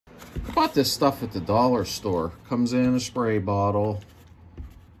I bought this stuff at the dollar store. Comes in a spray bottle.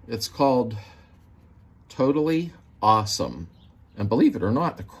 It's called Totally Awesome. And believe it or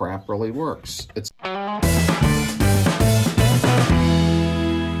not, the crap really works.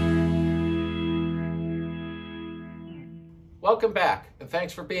 Welcome back, and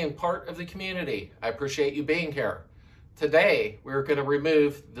thanks for being part of the community. I appreciate you being here. Today, we're going to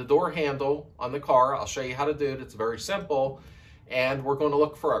remove the door handle on the car. I'll show you how to do it. It's very simple. And we're going to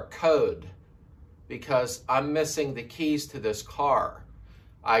look for a code because I'm missing the keys to this car.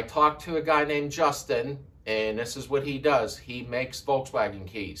 I talked to a guy named Justin, and this is what he does. He makes Volkswagen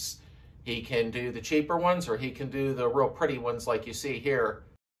keys. He can do the cheaper ones, or he can do the real pretty ones like you see here.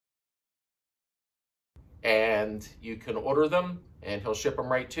 And you can order them, and he'll ship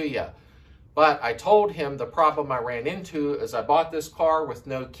them right to you. But I told him the problem I ran into is I bought this car with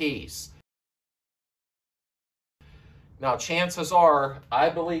no keys. Now, chances are, I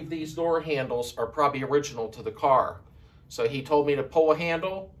believe these door handles are probably original to the car. So he told me to pull a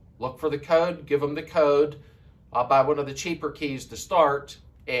handle, look for the code, give him the code. I'll buy one of the cheaper keys to start,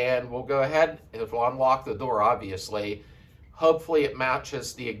 and we'll go ahead. It'll unlock the door, obviously. Hopefully it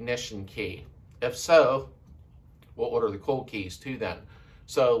matches the ignition key. If so, we'll order the cool keys too then.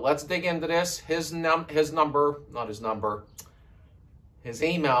 So let's dig into this. His email is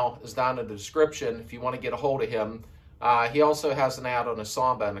down in the description if you want to get a hold of him. He also has an ad on a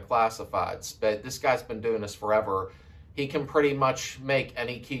Samba and the classifieds, but this guy's been doing this forever. He can pretty much make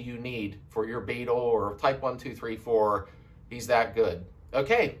any key you need for your Beetle or type 1, 2, 3, 4. He's that good.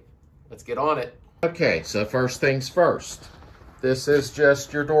 Okay, let's get on it. Okay, so first things first. This is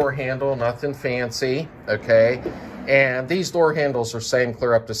just your door handle, nothing fancy, okay? And these door handles are saying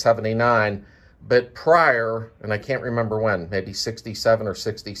clear up to 79, but prior, and I can't remember when, maybe 67 or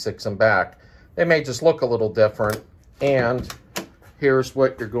 66 and back, they may just look a little different. And here's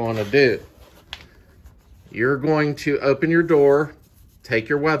what you're going to do. You're going to open your door, take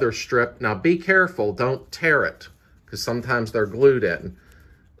your weather strip. Now be careful, don't tear it, because sometimes they're glued in.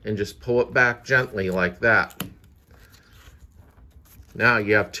 And just pull it back gently like that. Now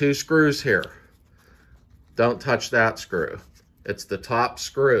you have 2 screws here. Don't touch that screw. It's the top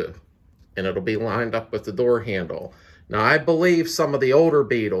screw, and it'll be lined up with the door handle. Now, I believe some of the older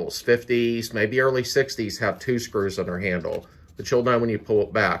Beetles, 50s, maybe early 60s, have 2 screws on their handle, but you'll know when you pull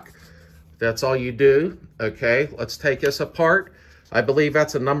it back. That's all you do. Okay, let's take this apart. I believe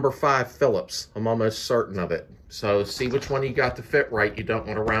that's a number 5 Phillips. I'm almost certain of it. So see which one you got to fit right. You don't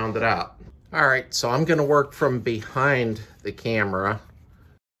want to round it out. All right, so I'm going to work from behind the camera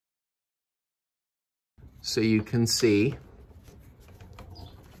so you can see.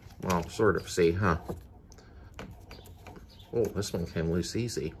 Well, sort of see, huh? Oh, this one came loose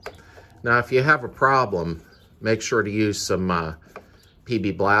easy. Now, if you have a problem, make sure to use some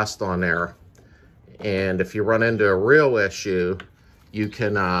PB Blast on there. And if you run into a real issue, you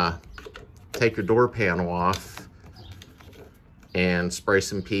can take your door panel off and spray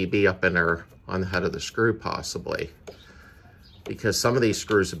some PB up in there on the head of the screw, possibly. Because some of these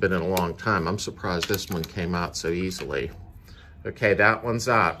screws have been in a long time. I'm surprised this one came out so easily. Okay, that one's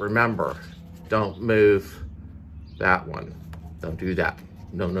out. Remember, don't move that one. Don't do that.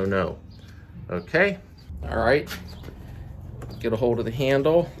 No, no, no. Okay. All right. Get a hold of the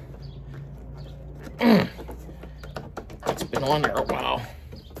handle. It's been on there a while.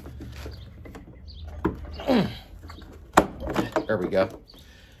 There we go.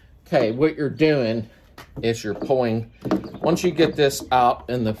 Okay, what you're doing is you're pulling, once you get this out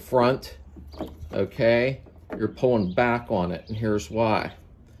in the front, okay, you're pulling back on it, and here's why.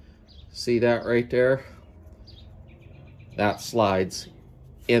 See that right there? That slides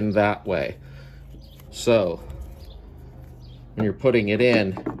in that way. So when you're putting it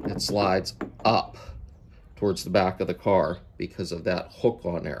in, it slides up towards the back of the car because of that hook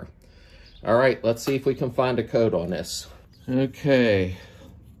on there. All right, let's see if we can find a code on this. Okay.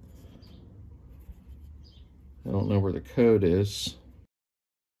 I don't know where the code is,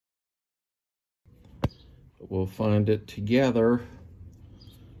 but we'll find it together. I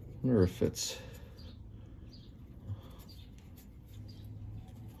wonder if it's...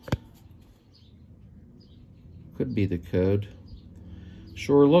 Could be the code.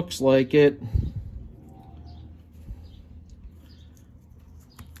 Sure looks like it.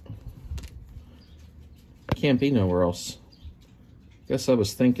 Can't be nowhere else. Guess I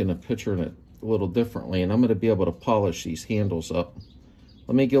was thinking of picturing it a little differently, and I'm going to be able to polish these handles up.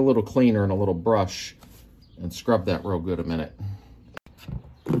 Let me get a little cleaner and a little brush and scrub that real good a minute.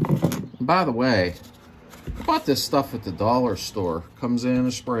 And by the way, I bought this stuff at the dollar store. Comes in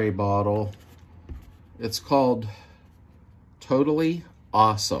a spray bottle. It's called Totally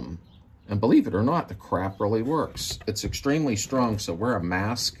Awesome. And believe it or not, the crap really works. It's extremely strong, so wear a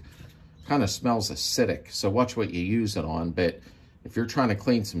mask. Kind of smells acidic, so watch what you use it on. But if you're trying to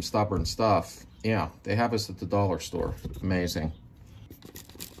clean some stubborn stuff, yeah, they have us at the dollar store. Amazing.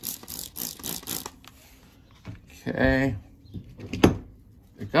 Okay.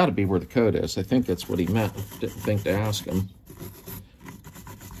 It got to be where the code is. I think that's what he meant. Didn't think to ask him,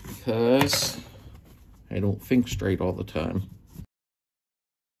 because I don't think straight all the time.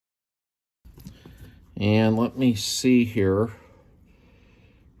 And let me see here.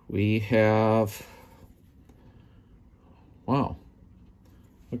 We have, wow.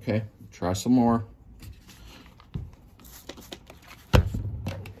 Okay, try some more.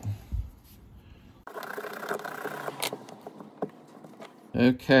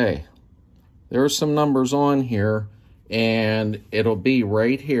 Okay, there are some numbers on here, and it'll be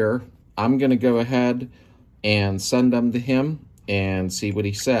right here. I'm going to go ahead and send them to him and see what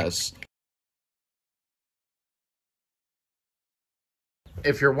he says.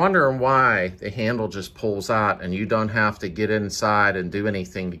 If you're wondering why the handle just pulls out and you don't have to get inside and do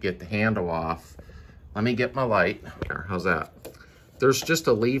anything to get the handle off, let me get my light. How's that? There's just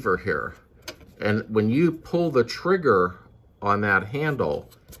a lever here. And when you pull the trigger on that handle,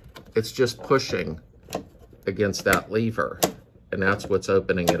 it's just pushing against that lever. And that's what's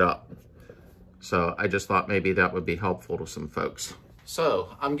opening it up. So I just thought maybe that would be helpful to some folks.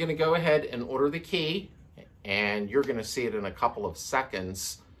 So I'm gonna go ahead and order the key, and you're gonna see it in a couple of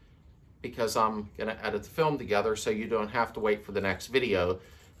seconds because I'm gonna edit the film together so you don't have to wait for the next video,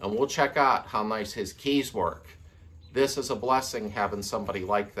 and we'll check out how nice his keys work. This is a blessing having somebody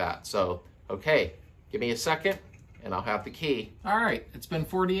like that. So, okay, give me a second and I'll have the key. All right, it's been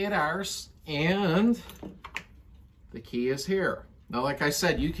 48 hours and the key is here. Now, like I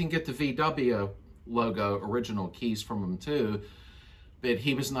said, you can get the VW logo original keys from him too, but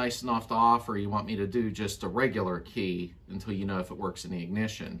he was nice enough to offer, you want me to do just a regular key until you know if it works in the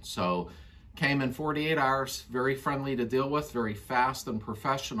ignition. So came in 48 hours, very friendly to deal with, very fast and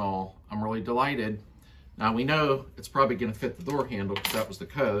professional. I'm really delighted. Now we know it's probably gonna fit the door handle because that was the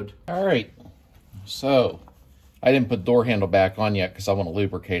code. All right, so I didn't put door handle back on yet because I want to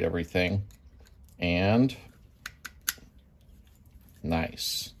lubricate everything. And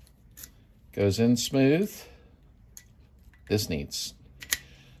nice. Goes in smooth. This needs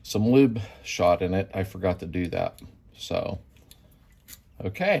some lube shot in it. I forgot to do that. So,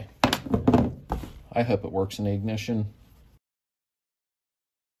 okay. I hope it works in the ignition.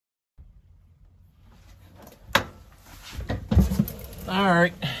 All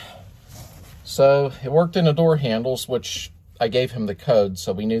right. So it worked in the door handles, which I gave him the code,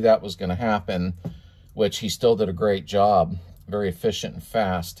 so we knew that was going to happen, which he still did a great job. Very efficient and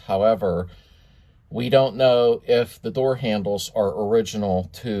fast. However, we don't know if the door handles are original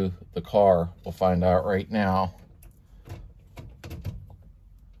to the car. We'll find out right now.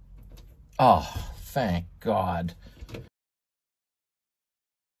 Oh, thank God.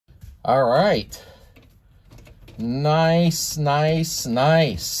 All right. Nice, nice,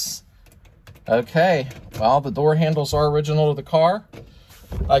 nice. Okay, well, the door handles are original to the car.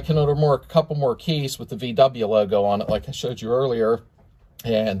 I can order a couple more keys with the VW logo on it, like I showed you earlier.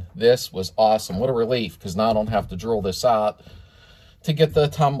 And this was awesome. What a relief, because now I don't have to drill this out to get the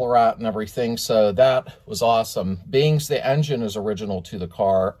tumbler out and everything. So that was awesome. Being the engine is original to the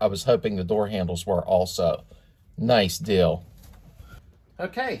car, I was hoping the door handles were also. Nice deal.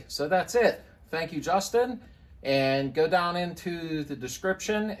 Okay, so that's it. Thank you, Justin. And go down into the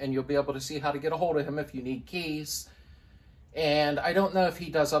description and you'll be able to see how to get a hold of him if you need keys. And I don't know if he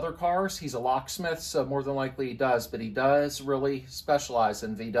does other cars. He's a locksmith, so more than likely he does, but he does really specialize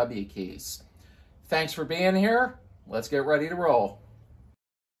in VW keys. Thanks for being here. Let's get ready to roll.